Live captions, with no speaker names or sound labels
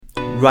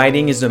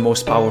Writing is the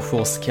most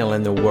powerful skill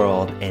in the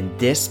world, and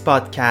this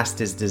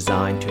podcast is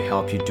designed to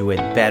help you do it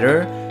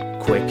better,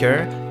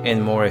 quicker,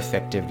 and more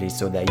effectively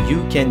so that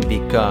you can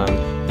become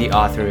the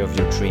author of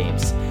your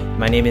dreams.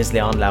 My name is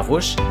Leandre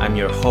Larouche. I'm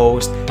your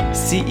host,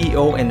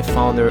 CEO, and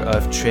founder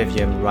of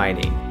Trivium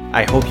Writing.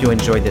 I hope you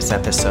enjoyed this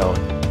episode.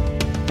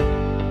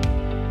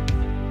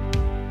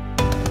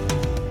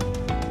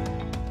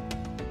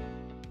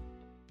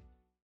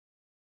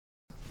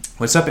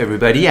 What's up,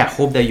 everybody? I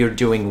hope that you're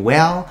doing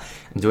well.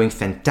 I'm doing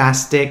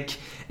fantastic.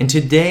 And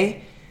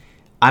today,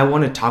 I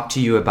want to talk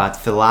to you about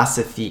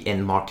philosophy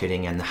and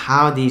marketing and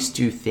how these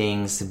two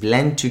things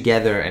blend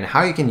together and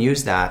how you can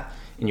use that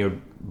in your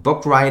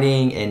book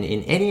writing and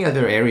in any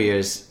other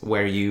areas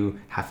where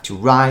you have to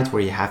write,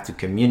 where you have to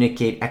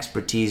communicate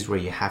expertise, where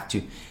you have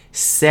to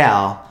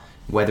sell,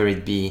 whether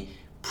it be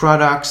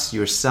products,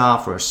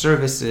 yourself, or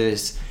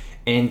services.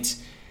 And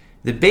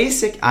the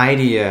basic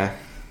idea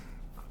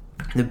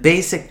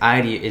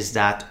is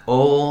that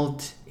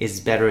old is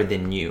better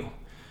than new.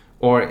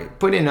 Or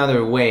put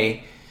another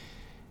way,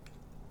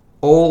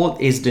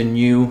 old is the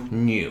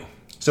new.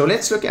 So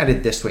let's look at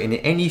it this way. In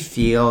any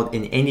field,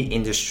 in any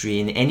industry,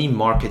 in any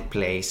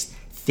marketplace,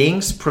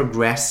 things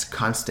progress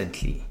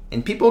constantly.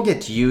 And people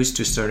get used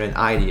to certain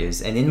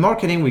ideas. And in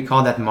marketing, we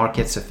call that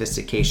market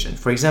sophistication.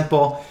 For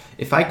example,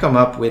 if I come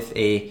up with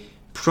a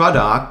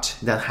product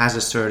that has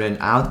a certain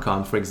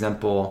outcome, for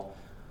example,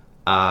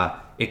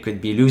 it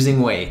could be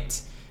losing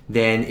weight.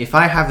 Then if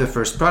I have the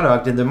first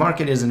product, then the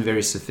market isn't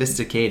very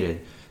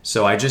sophisticated.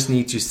 So I just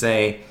need to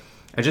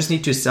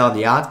sell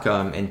the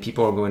outcome and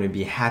people are going to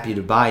be happy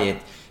to buy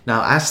it.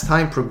 Now, as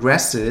time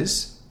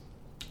progresses,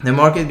 the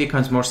market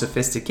becomes more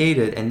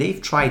sophisticated and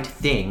they've tried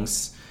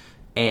things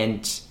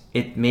and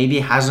it maybe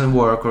hasn't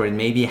worked or it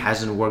maybe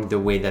hasn't worked the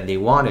way that they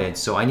wanted.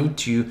 So I need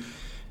to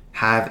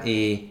have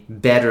a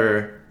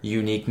better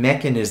unique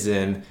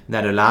mechanism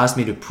that allows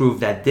me to prove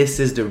that this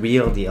is the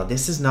real deal.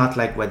 This is not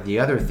like what the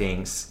other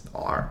things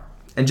are.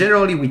 And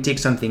generally we take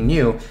something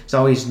new. It's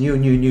always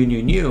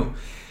new.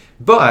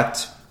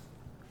 But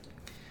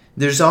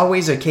there's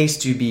always a case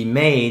to be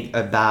made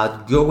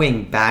about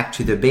going back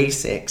to the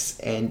basics.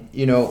 And,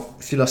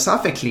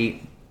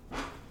 philosophically,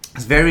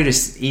 it's very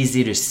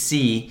easy to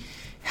see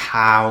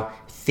how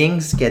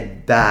things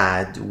get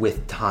bad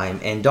with time.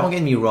 And don't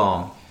get me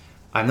wrong,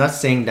 I'm not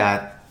saying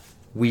that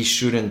we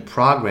shouldn't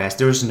progress.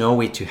 There's no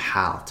way to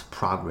halt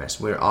progress.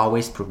 We're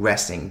always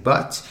progressing.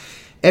 But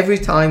every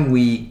time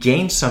we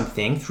gain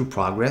something through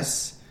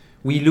progress,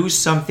 we lose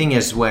something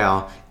as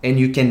well. And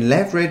you can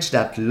leverage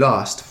that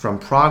loss from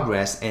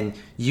progress and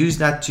use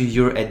that to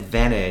your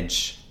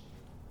advantage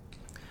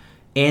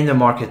in the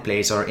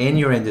marketplace or in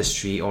your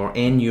industry or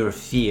in your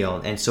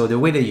field. And so the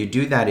way that you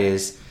do that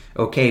is,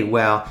 okay,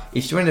 well,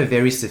 if you're in a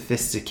very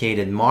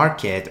sophisticated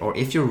market or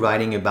if you're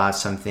writing about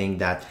something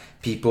that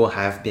people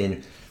have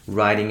been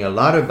writing a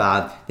lot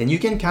about, then you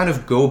can kind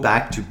of go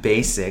back to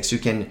basics. You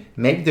can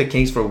make the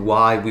case for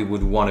why we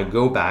would want to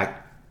go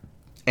back.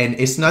 And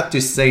it's not to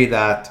say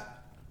that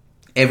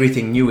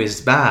everything new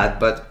is bad,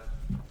 but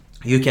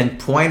you can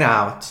point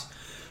out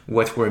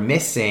what we're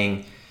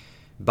missing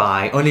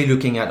by only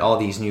looking at all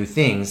these new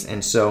things.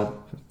 And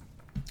so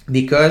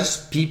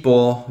because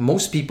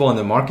most people in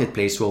the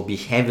marketplace will be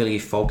heavily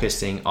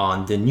focusing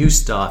on the new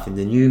stuff and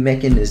the new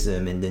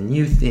mechanism and the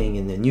new thing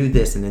and the new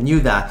this and the new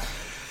that,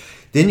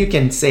 then you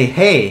can say,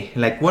 hey,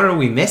 like, what are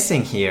we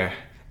missing here?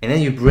 And then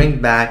you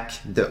bring back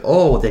the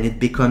old and it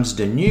becomes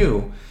the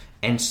new.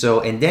 And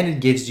then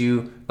it gives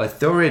you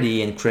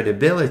authority and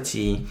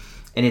credibility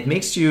and it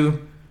makes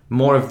you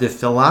more of the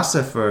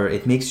philosopher.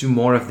 It makes you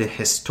more of the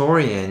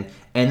historian.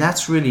 And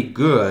that's really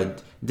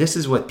good. This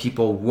is what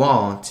people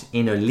want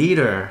in a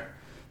leader.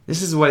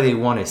 This is what they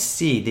want to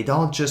see. They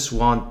don't just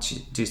want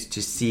to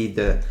see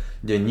the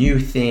new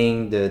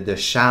thing, the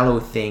shallow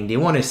thing. They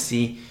want to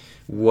see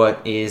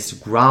what is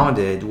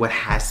grounded, what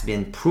has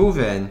been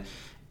proven,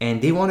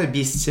 and they want to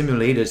be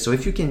stimulated. So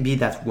if you can be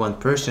that one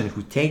person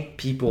who take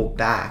people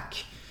back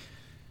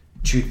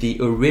to the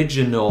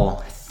original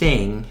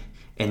thing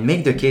and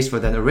make the case for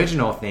that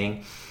original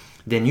thing,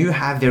 then you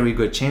have very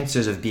good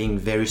chances of being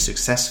very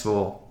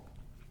successful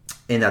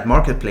in that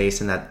marketplace,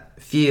 in that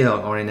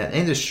field, or in that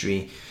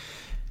industry.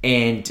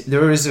 And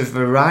there is a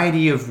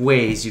variety of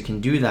ways you can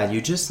do that.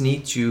 You just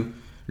need to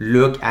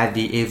look at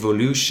the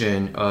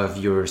evolution of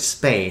your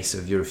space,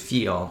 of your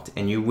field,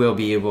 and you will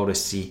be able to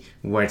see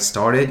where it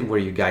started, where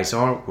you guys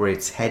are, where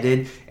it's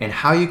headed, and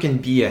how you can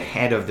be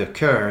ahead of the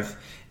curve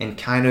and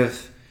kind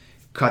of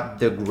cut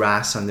the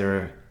grass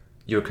under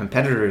your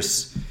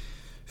competitor's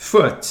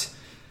foot,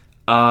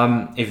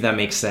 if that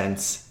makes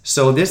sense.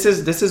 So this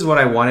is what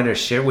I wanted to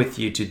share with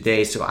you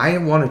today. So I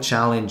want to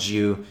challenge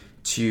you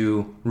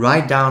to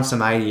write down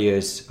some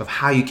ideas of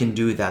how you can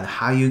do that,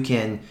 how you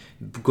can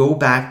go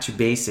back to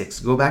basics,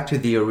 go back to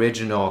the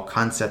original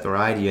concept or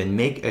idea and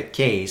make a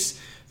case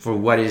for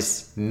what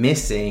is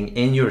missing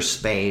in your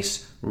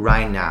space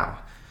right now.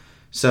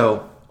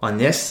 So on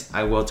this,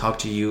 I will talk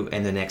to you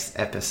in the next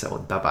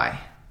episode. Bye-bye.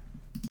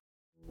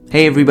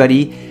 Hey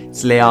everybody,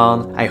 it's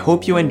Leon. I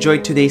hope you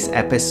enjoyed today's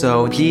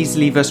episode. Please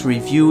leave us a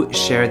review,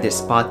 share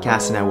this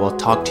podcast, and I will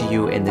talk to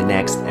you in the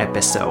next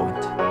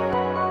episode.